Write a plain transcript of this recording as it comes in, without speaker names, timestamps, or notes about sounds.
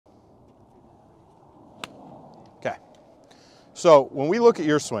Okay. So when we look at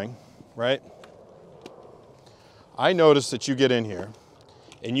your swing, right, I notice that you get in here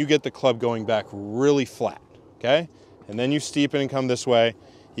and you get the club going back really flat, okay? And then you steepen and come this way.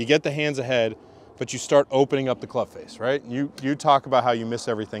 You get the hands ahead, but you start opening up the club face, right? You talk about how you miss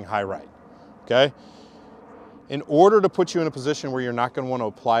everything high right, okay? In order to put you in a position where you're not going to want to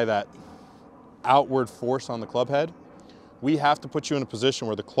apply that outward force on the club head, we have to put you in a position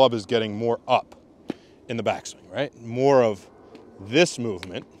where the club is getting more up in the backswing, right? More of this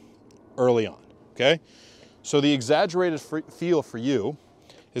movement early on, okay? So the exaggerated feel for you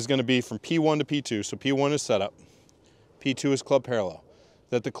is going to be from P1 to P2. So P1 is setup, P2 is club parallel.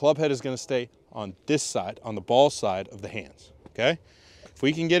 That the club head is going to stay on this side, on the ball side of the hands, okay? If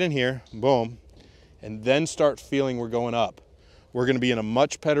we can get in here, boom, and then start feeling we're going up, we're going to be in a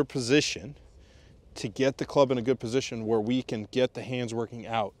much better position to get the club in a good position where we can get the hands working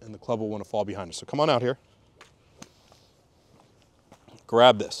out and the club will want to fall behind us. So come on out here.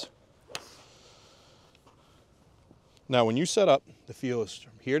 Grab this. Now when you set up, the feel is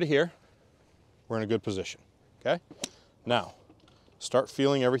from here to here, we're in a good position, okay? Now, start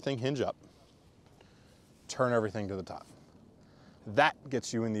feeling everything hinge up, turn everything to the top. That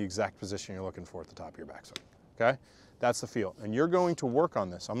gets you in the exact position you're looking for at the top of your backswing, okay? That's the feel. And you're going to work on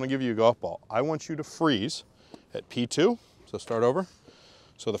this. I'm going to give you a golf ball. I want you to freeze at P2. So start over.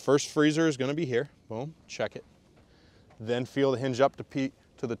 So the first freezer is going to be here. Boom, check it. Then feel the hinge up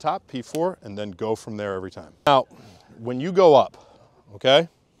to the top, P4, and then go from there every time. Now, when you go up, okay,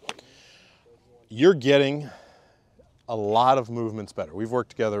 you're getting a lot of movements better. We've worked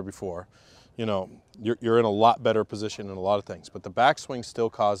together before. You know, you're in a lot better position in a lot of things, but the backswing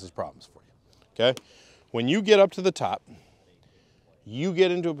still causes problems for you, okay? When you get up to the top, you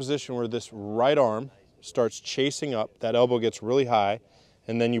get into a position where this right arm starts chasing up, that elbow gets really high,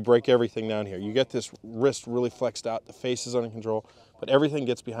 and then you break everything down here. You get this wrist really flexed out, the face is under control, but everything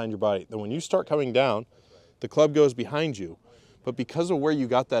gets behind your body. Then when you start coming down, the club goes behind you, but because of where you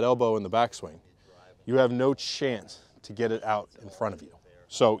got that elbow in the backswing, you have no chance to get it out in front of you.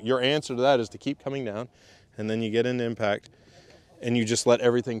 So your answer to that is to keep coming down, and then you get into impact, and you just let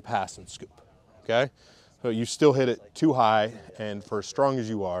everything pass and scoop, okay? So you still hit it too high, and for as strong as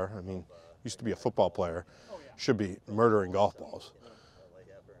you are, I mean, used to be a football player, should be murdering golf balls.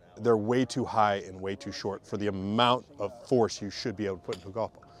 They're way too high and way too short for the amount of force you should be able to put into a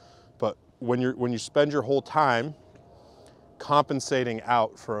golf ball. But when you spend your whole time compensating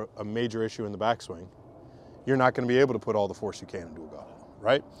out for a major issue in the backswing, you're not going to be able to put all the force you can into a golf ball,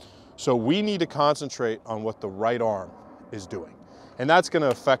 right? So we need to concentrate on what the right arm is doing. And that's going to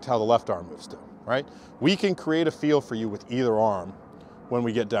affect how the left arm moves too, right? We can create a feel for you with either arm when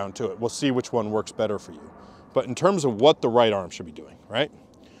we get down to it. We'll see which one works better for you. But in terms of what the right arm should be doing, right?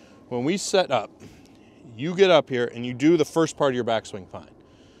 When we set up, you get up here and you do the first part of your backswing fine.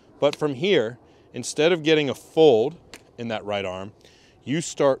 But from here, instead of getting a fold in that right arm, you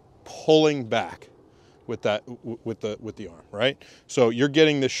start pulling back with that with the arm, right? So you're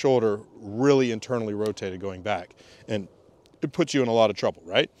getting this shoulder really internally rotated going back, and it puts you in a lot of trouble,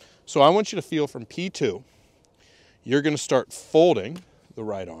 right? So I want you to feel from P2, you're going to start folding the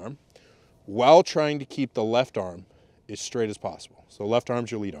right arm while trying to keep the left arm as straight as possible. So left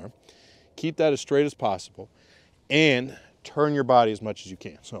arm's your lead arm. Keep that as straight as possible and turn your body as much as you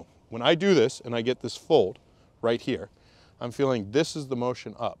can. So when I do this and I get this fold right here, I'm feeling this is the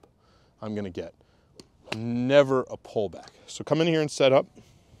motion up I'm going to get. Never a pullback. So come in here and set up.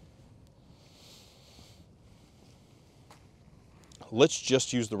 Let's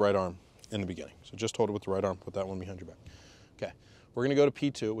just use the right arm in the beginning. So just hold it with the right arm, put that one behind your back. Okay, we're gonna go to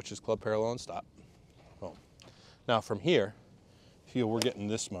P2, which is club parallel and stop. Boom. Now from here, feel we're getting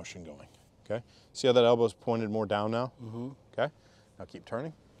this motion going, okay? See how that elbow's pointed more down now? Mm-hmm. Okay, now keep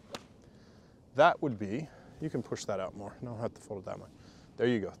turning. That would be, you can push that out more. Don't have to fold it that much. There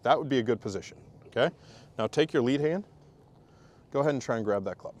you go, that would be a good position, okay? Now take your lead hand, go ahead and try and grab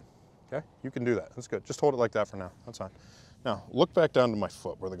that club, okay? You can do that, that's good. Just hold it like that for now, that's fine. Now, look back down to my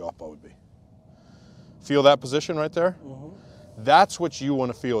foot where the golf ball would be. Feel that position right there? Mm-hmm. That's what you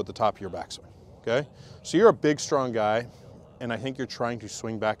want to feel at the top of your backswing, okay? So you're a big, strong guy, and I think you're trying to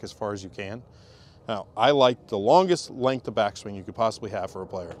swing back as far as you can. Now, I like the longest length of backswing you could possibly have for a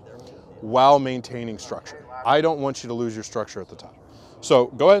player while maintaining structure. I don't want you to lose your structure at the top. So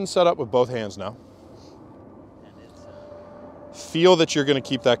go ahead and set up with both hands now. Feel that you're going to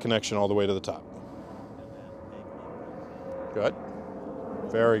keep that connection all the way to the top. Good.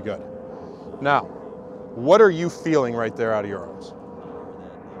 Very good. Now, what are you feeling right there out of your arms?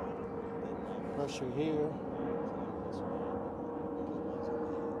 Pressure here.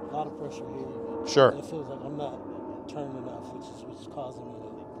 A lot of pressure here. Sure. It feels like I'm not turning enough, which is causing me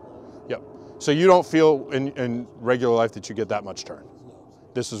to. Yep. So you don't feel in regular life that you get that much turn? No.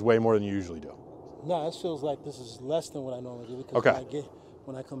 This is way more than you usually do? No, it feels like this is less than what I normally do because okay.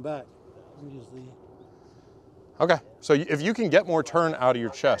 when I come back, I'm usually. Okay, so if you can get more turn out of your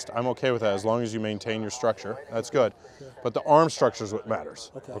chest, I'm okay with that as long as you maintain your structure. That's good. Okay. But the arm structure is what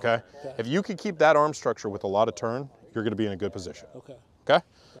matters. Okay. If you can keep that arm structure with a lot of turn, you're going to be in a good position. Okay.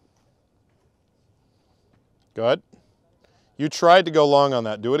 Good. You tried to go long on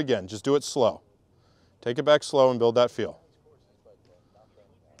that. Do it again. Just do it slow. Take it back slow and build that feel.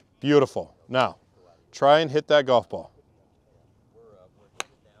 Beautiful. Now, try and hit that golf ball.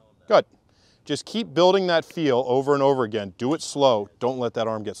 Good. Just keep building that feel over and over again. Do it slow. Don't let that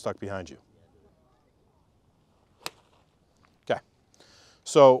arm get stuck behind you. Okay.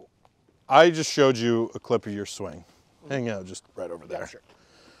 So I just showed you a clip of your swing. Hang out just right over there. Sure.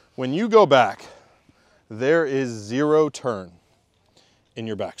 When you go back, there is 0 turn in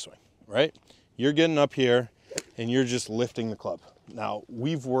your backswing, right? You're getting up here and you're just lifting the club. Now,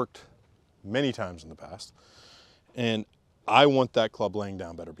 we've worked many times in the past, and I want that club laying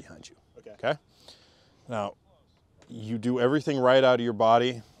down better behind you. Okay? Now, you do everything right out of your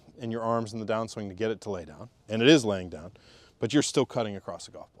body and your arms in the downswing to get it to lay down, and it is laying down, but you're still cutting across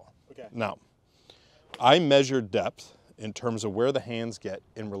the golf ball. Okay. Now, I measure depth in terms of where the hands get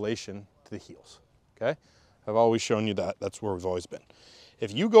in relation to the heels. Okay? I've always shown you that. That's where we've always been.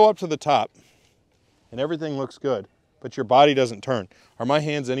 If you go up to the top and everything looks good, but your body doesn't turn, are my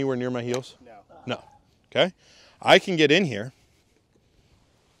hands anywhere near my heels? No. No. Okay? I can get in here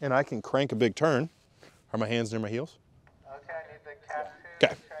and I can crank a big turn. Are my hands near my heels? Okay, I need the cat food.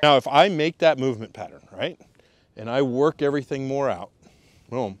 Okay. Now, if I make that movement pattern, right, and I work everything more out,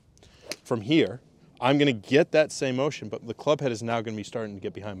 boom, from here, I'm going to get that same motion, but the club head is now going to be starting to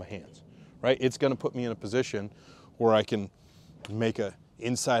get behind my hands, right? It's going to put me in a position where I can make a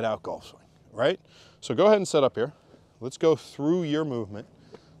inside-out golf swing, right? So go ahead and set up here. Let's go through your movement.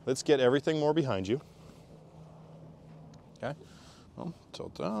 Let's get everything more behind you. Okay? Well,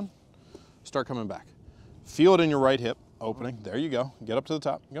 tilt down. Start coming back. Feel it in your right hip opening. There you go. Get up to the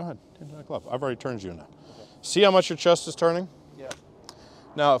top. Go ahead. Into that club. I've already turned you now. Okay. See how much your chest is turning? Yeah.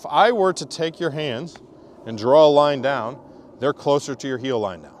 Now, if I were to take your hands and draw a line down, they're closer to your heel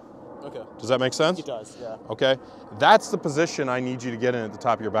line now. Okay. Does that make sense? It does, yeah. Okay. That's the position I need you to get in at the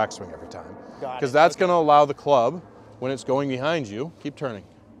top of your backswing every time. Because that's going to allow the club, when it's going behind you, keep turning.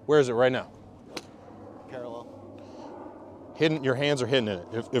 Where is it right now? Parallel. Hidden, your hands are hidden in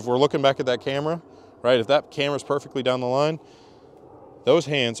it. If we're looking back at that camera, right, if that camera's perfectly down the line, those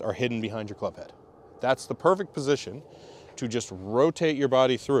hands are hidden behind your club head. That's the perfect position to just rotate your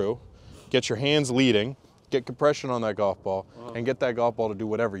body through, get your hands leading, get compression on that golf ball, and get that golf ball to do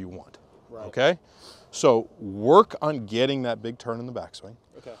whatever you want. Right. Okay? So work on getting that big turn in the backswing.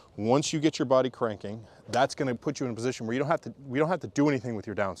 Okay. Once you get your body cranking, that's going to put you in a position where we don't have to do anything with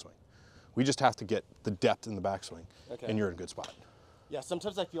your downswing. We just have to get the depth in the backswing, and you're in a good spot. Yeah,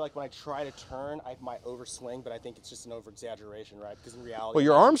 sometimes I feel like when I try to turn, I might overswing, but I think it's just an over-exaggeration, right? Because in reality... Well,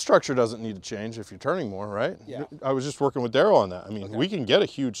 your arm structure doesn't need to change if you're turning more, right? Yeah. I was just working with Darryl on that. I mean, we can get a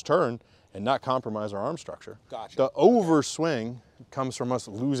huge turn and not compromise our arm structure. Gotcha. The overswing comes from us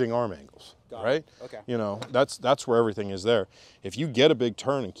losing arm angles, right? Okay. You know, that's where everything is there. If you get a big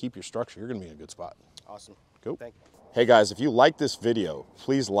turn and keep your structure, you're going to be in a good spot. Awesome. Cool. Thank you. Hey guys, if you like this video,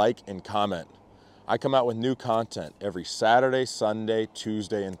 please like and comment. I come out with new content every Saturday, Sunday,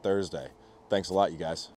 Tuesday, and Thursday. Thanks a lot, you guys.